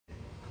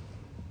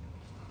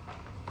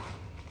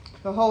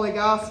The Holy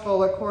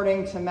Gospel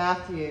according to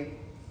Matthew,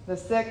 the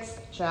 6th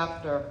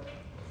chapter.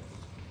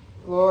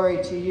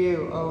 Glory to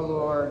you, O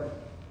Lord.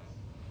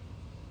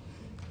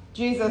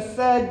 Jesus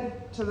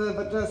said to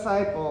the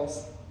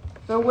disciples,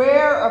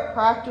 "Beware of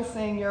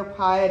practicing your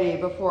piety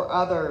before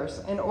others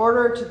in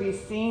order to be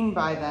seen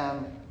by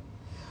them,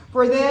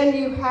 for then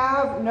you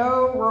have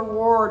no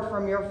reward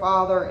from your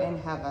Father in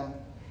heaven.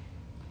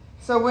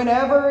 So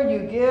whenever you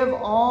give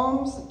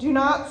alms, do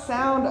not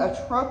sound a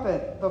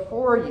trumpet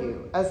before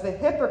you, as the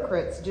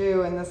hypocrites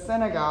do in the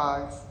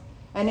synagogues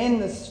and in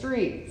the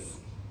streets,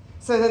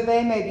 so that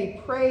they may be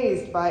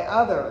praised by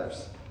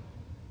others.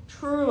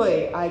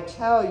 Truly, I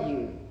tell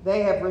you,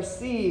 they have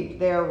received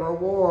their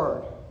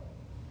reward.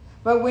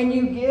 But when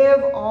you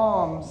give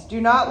alms, do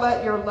not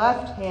let your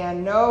left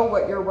hand know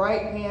what your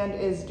right hand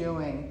is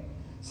doing,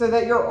 so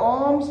that your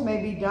alms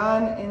may be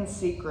done in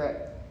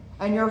secret.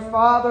 And your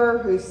Father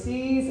who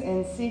sees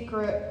in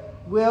secret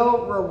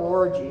will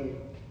reward you.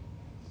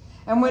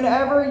 And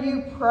whenever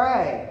you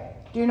pray,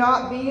 do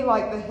not be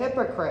like the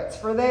hypocrites,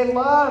 for they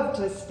love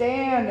to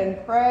stand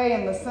and pray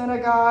in the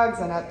synagogues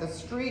and at the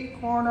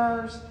street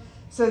corners,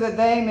 so that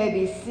they may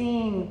be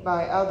seen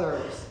by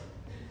others.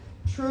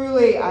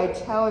 Truly, I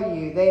tell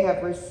you, they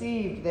have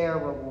received their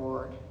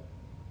reward.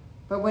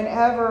 But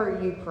whenever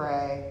you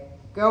pray,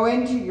 go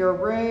into your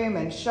room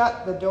and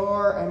shut the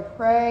door and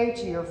pray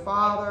to your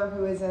Father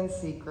who is in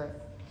secret.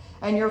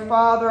 And your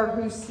Father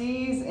who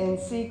sees in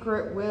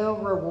secret will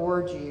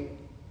reward you.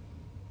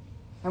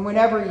 And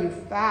whenever you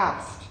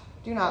fast,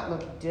 do not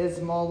look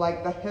dismal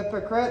like the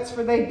hypocrites,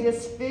 for they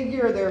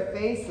disfigure their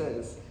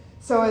faces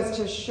so as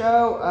to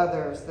show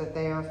others that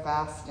they are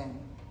fasting.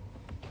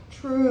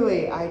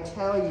 Truly, I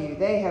tell you,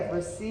 they have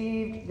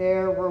received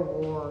their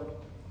reward.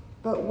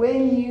 But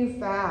when you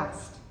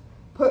fast,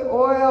 put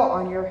oil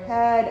on your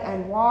head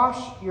and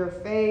wash your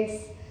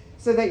face,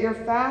 so that your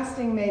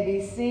fasting may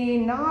be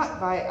seen not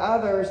by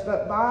others,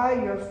 but by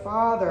your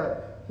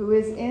Father who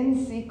is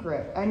in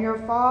secret. And your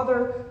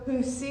Father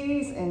who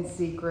sees in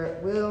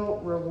secret will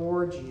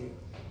reward you.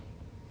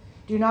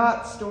 Do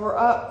not store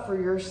up for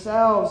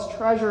yourselves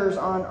treasures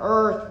on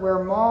earth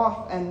where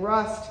moth and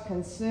rust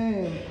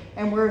consume,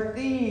 and where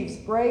thieves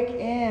break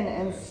in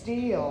and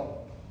steal.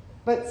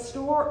 But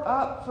store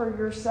up for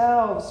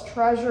yourselves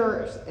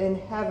treasures in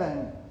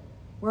heaven,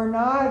 where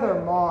neither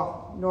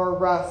moth nor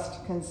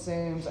rust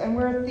consumes, and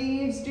where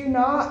thieves do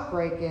not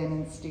break in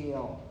and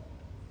steal.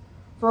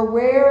 For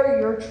where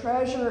your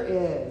treasure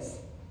is,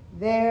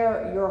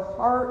 there your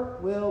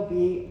heart will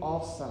be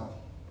also."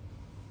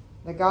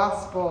 The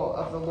Gospel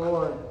of the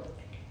Lord.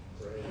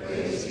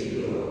 Praise to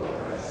you, O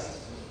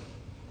Christ.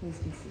 Please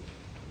be seated.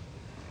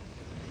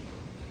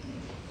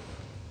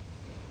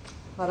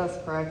 Let us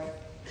pray.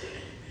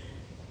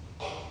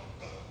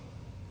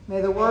 May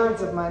the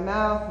words of my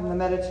mouth and the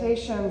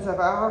meditations of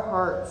our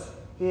hearts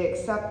be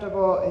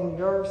acceptable in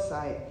your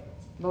sight,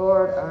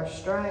 Lord, our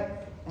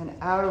strength and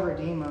our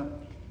Redeemer.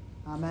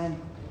 Amen.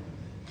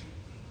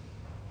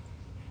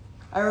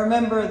 I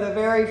remember the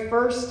very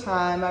first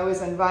time I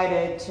was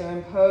invited to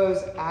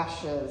impose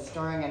ashes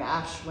during an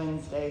Ash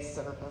Wednesday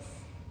service.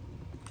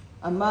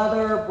 A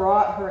mother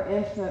brought her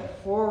infant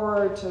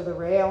forward to the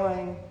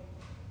railing,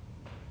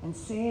 and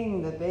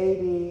seeing the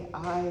baby,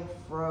 I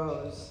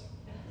froze.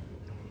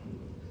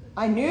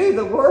 I knew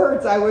the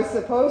words I was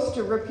supposed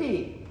to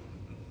repeat.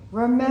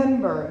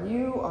 "Remember,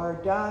 you are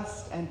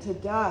dust, and to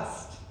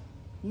dust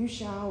you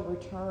shall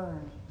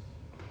return."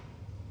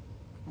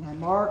 And I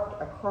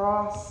marked a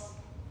cross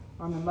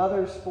on the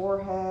mother's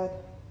forehead,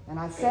 and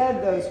I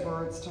said those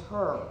words to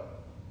her.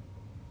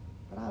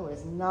 But I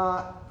was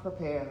not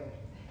prepared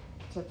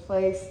to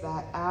place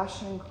that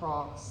ashen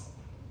cross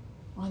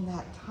on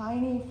that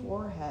tiny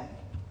forehead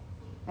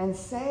and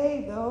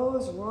say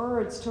those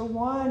words to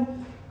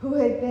one who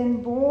had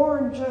been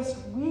born just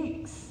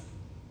weeks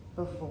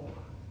before.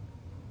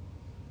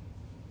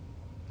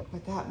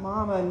 But that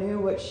mama knew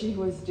what she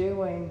was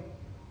doing.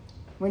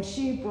 When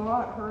she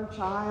brought her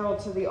child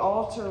to the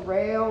altar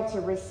rail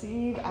to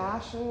receive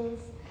ashes,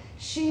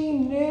 she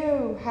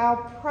knew how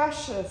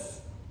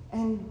precious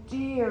and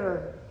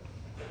dear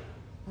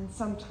and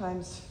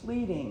sometimes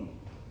fleeting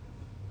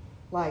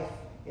life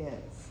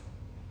is.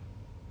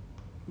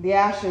 The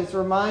ashes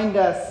remind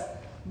us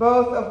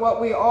both of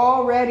what we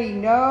already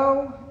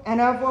know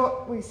and of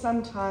what we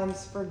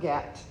sometimes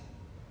forget,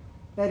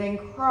 that in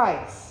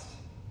Christ,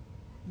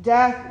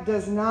 death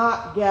does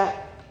not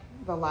get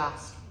the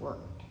last word.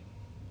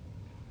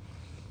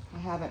 I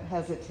haven't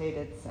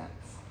hesitated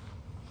since.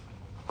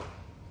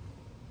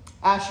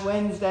 Ash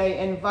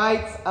Wednesday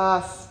invites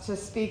us to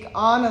speak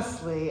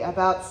honestly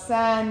about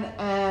sin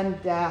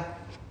and death.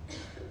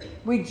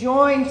 We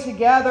join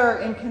together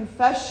in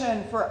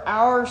confession for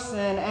our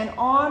sin and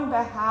on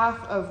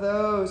behalf of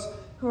those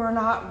who are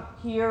not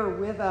here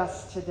with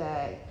us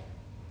today,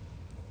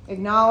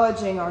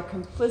 acknowledging our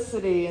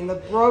complicity in the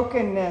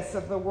brokenness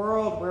of the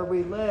world where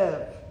we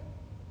live,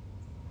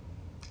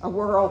 a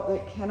world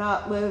that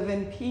cannot live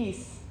in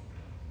peace,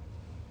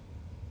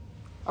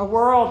 A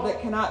world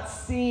that cannot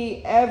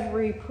see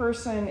every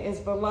person is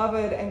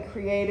beloved and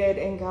created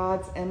in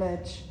God's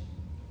image.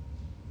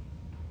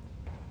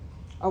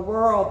 A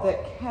world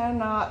that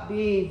cannot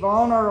be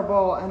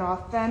vulnerable and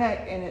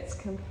authentic in its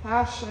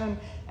compassion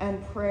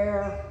and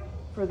prayer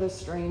for the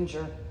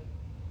stranger.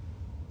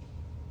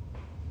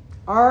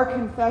 Our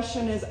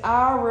confession is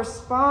our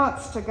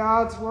response to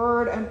God's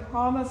word and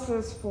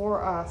promises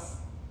for us.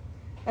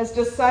 As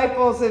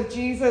disciples of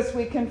Jesus,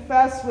 we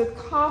confess with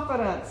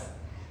confidence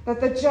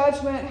that the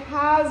judgment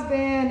has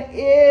been,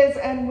 is,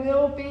 and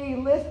will be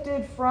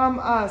lifted from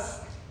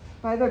us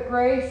by the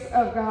grace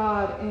of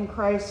God in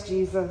Christ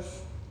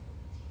Jesus.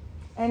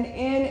 And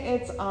in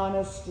its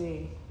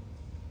honesty,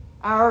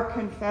 our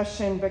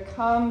confession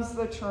becomes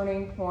the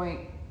turning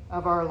point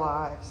of our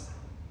lives,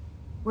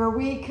 where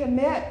we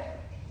commit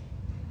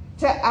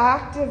to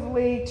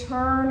actively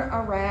turn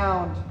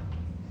around,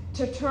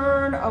 to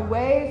turn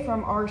away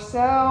from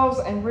ourselves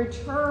and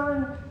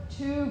return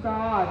to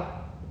God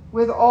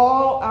with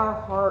all our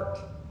heart.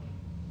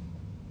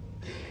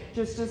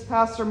 Just as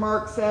Pastor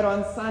Mark said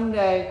on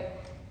Sunday,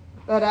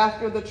 that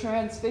after the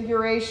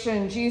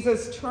transfiguration,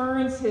 Jesus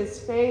turns his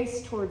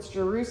face towards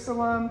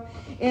Jerusalem.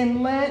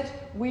 In Lent,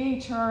 we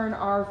turn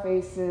our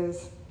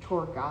faces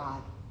toward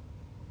God,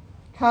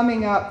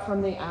 coming up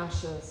from the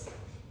ashes,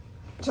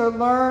 to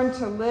learn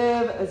to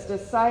live as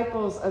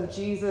disciples of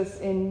Jesus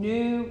in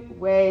new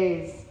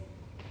ways,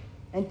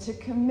 and to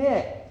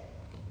commit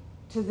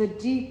to the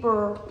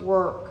deeper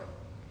work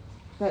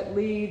that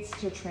leads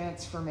to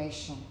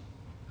transformation.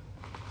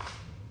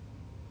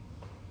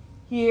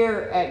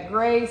 Here at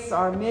Grace,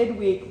 our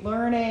midweek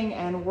learning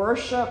and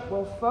worship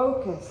will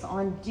focus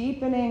on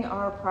deepening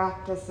our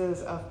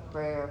practices of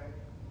prayer,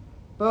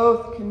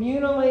 both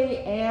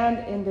communally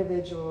and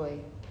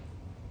individually.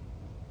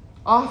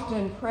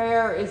 Often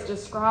prayer is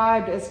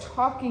described as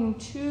talking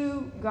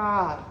to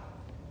God,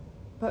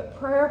 but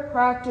prayer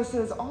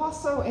practices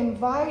also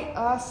invite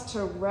us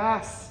to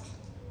rest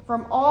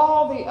from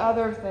all the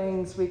other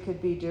things we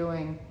could be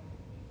doing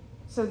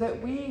so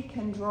that we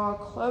can draw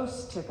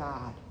close to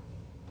God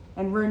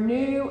and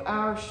renew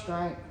our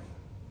strength.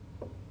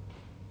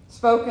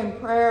 Spoken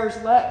prayers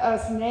let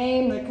us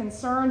name the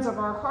concerns of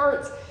our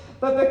hearts,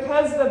 but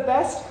because the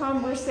best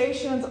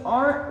conversations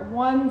aren't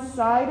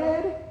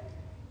one-sided,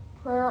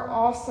 prayer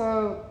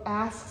also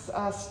asks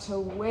us to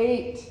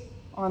wait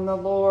on the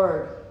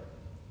Lord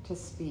to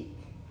speak.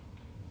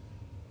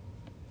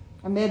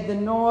 Amid the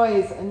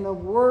noise and the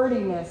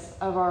wordiness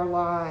of our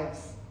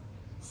lives,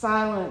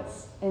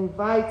 silence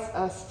invites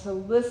us to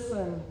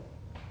listen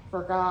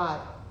for God.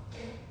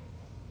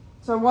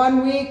 So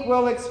one week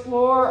we'll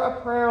explore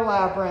a prayer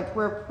labyrinth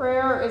where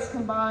prayer is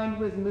combined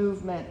with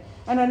movement.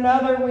 And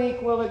another week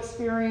we'll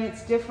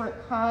experience different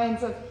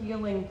kinds of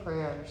healing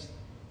prayers.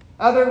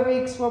 Other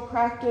weeks we'll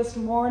practice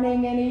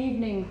morning and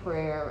evening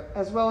prayer,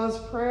 as well as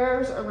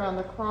prayers around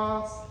the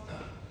cross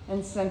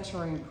and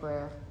centering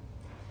prayer.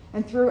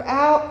 And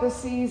throughout the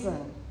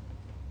season,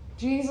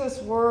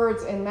 Jesus'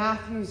 words in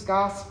Matthew's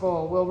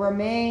gospel will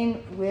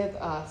remain with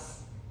us.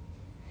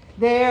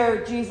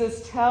 There,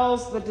 Jesus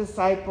tells the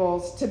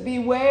disciples to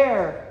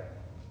beware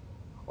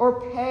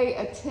or pay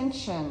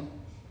attention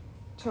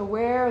to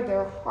where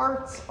their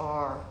hearts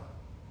are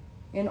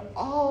in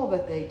all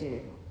that they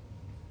do,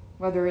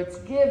 whether it's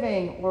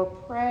giving or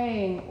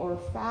praying or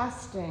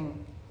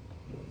fasting.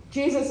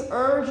 Jesus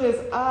urges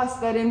us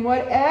that in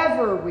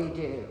whatever we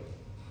do,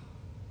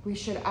 we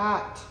should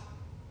act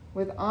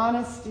with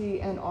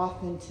honesty and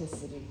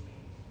authenticity.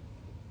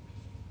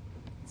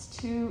 It's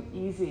too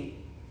easy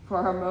for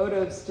our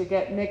motives to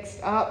get mixed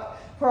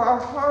up, for our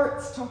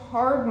hearts to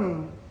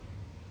harden,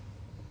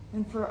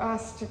 and for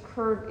us to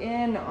curve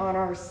in on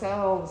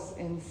ourselves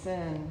in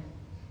sin.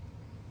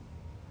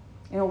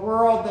 In a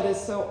world that is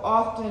so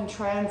often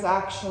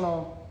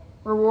transactional,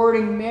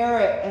 rewarding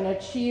merit and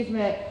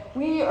achievement,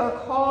 we are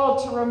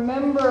called to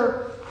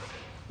remember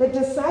that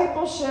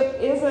discipleship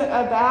isn't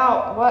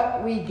about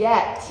what we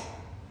get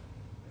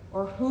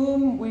or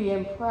whom we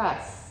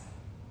impress,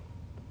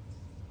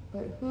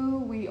 but who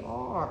we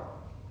are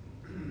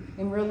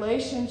in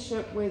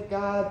relationship with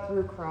God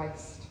through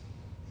Christ,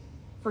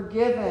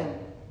 forgiven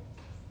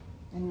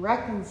and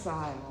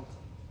reconciled.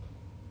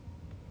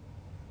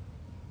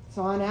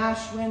 So on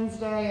Ash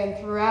Wednesday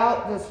and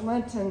throughout this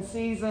Lenten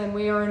season,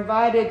 we are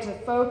invited to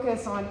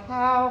focus on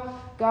how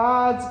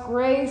God's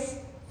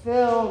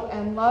grace-filled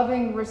and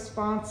loving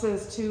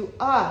responses to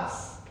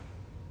us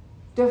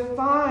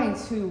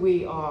defines who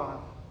we are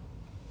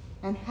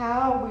and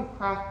how we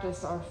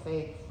practice our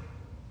faith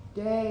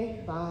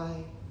day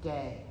by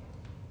day.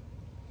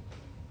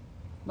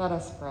 Let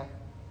us pray.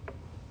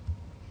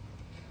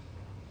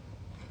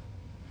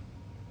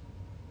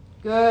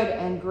 Good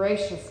and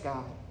gracious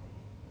God,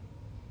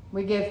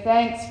 we give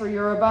thanks for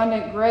your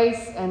abundant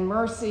grace and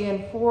mercy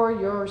and for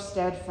your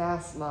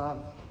steadfast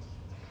love.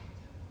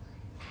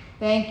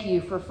 Thank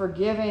you for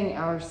forgiving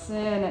our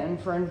sin and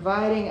for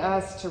inviting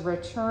us to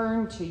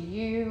return to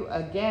you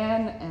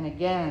again and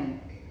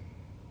again.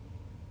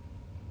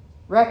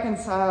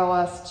 Reconcile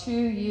us to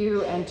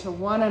you and to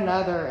one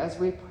another as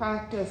we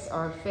practice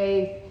our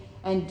faith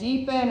and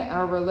deepen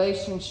our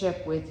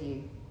relationship with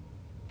you.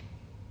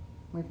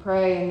 We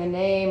pray in the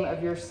name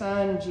of your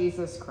Son,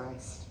 Jesus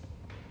Christ.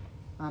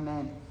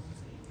 Amen.